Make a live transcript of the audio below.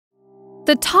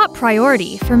The top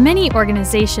priority for many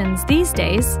organizations these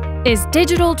days is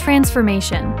digital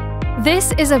transformation.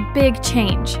 This is a big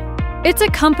change. It's a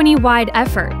company-wide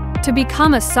effort to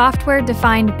become a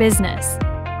software-defined business.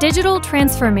 Digital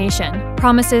transformation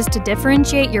promises to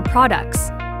differentiate your products,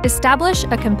 establish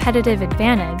a competitive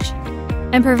advantage,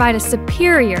 and provide a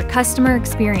superior customer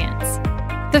experience.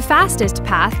 The fastest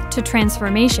path to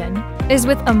transformation is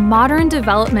with a modern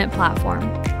development platform,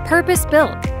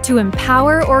 purpose-built to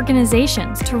empower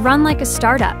organizations to run like a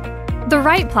startup. The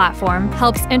right platform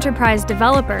helps enterprise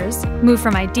developers move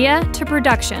from idea to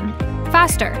production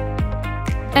faster.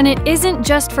 And it isn't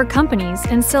just for companies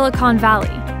in Silicon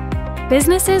Valley.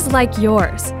 Businesses like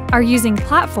yours are using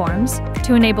platforms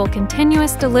to enable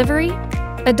continuous delivery,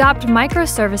 adopt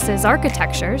microservices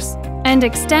architectures, and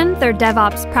extend their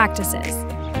DevOps practices.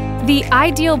 The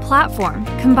ideal platform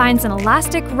combines an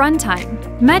elastic runtime,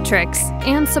 metrics,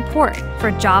 and support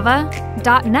for Java,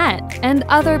 .NET, and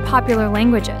other popular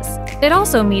languages. It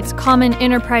also meets common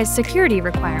enterprise security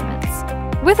requirements.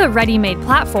 With a ready-made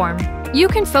platform, you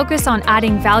can focus on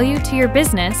adding value to your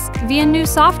business via new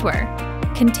software,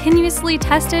 continuously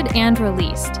tested and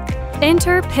released.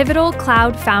 Enter Pivotal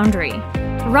Cloud Foundry,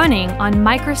 running on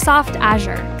Microsoft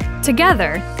Azure.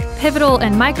 Together, Pivotal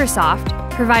and Microsoft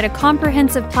provide a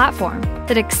comprehensive platform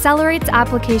that accelerates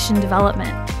application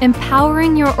development,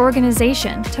 empowering your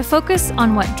organization to focus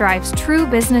on what drives true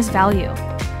business value: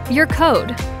 your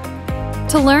code.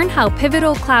 To learn how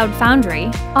Pivotal Cloud Foundry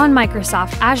on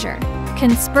Microsoft Azure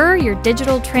can spur your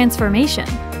digital transformation,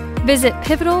 visit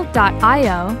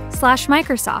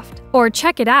pivotal.io/Microsoft or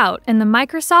check it out in the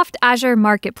Microsoft Azure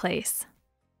Marketplace.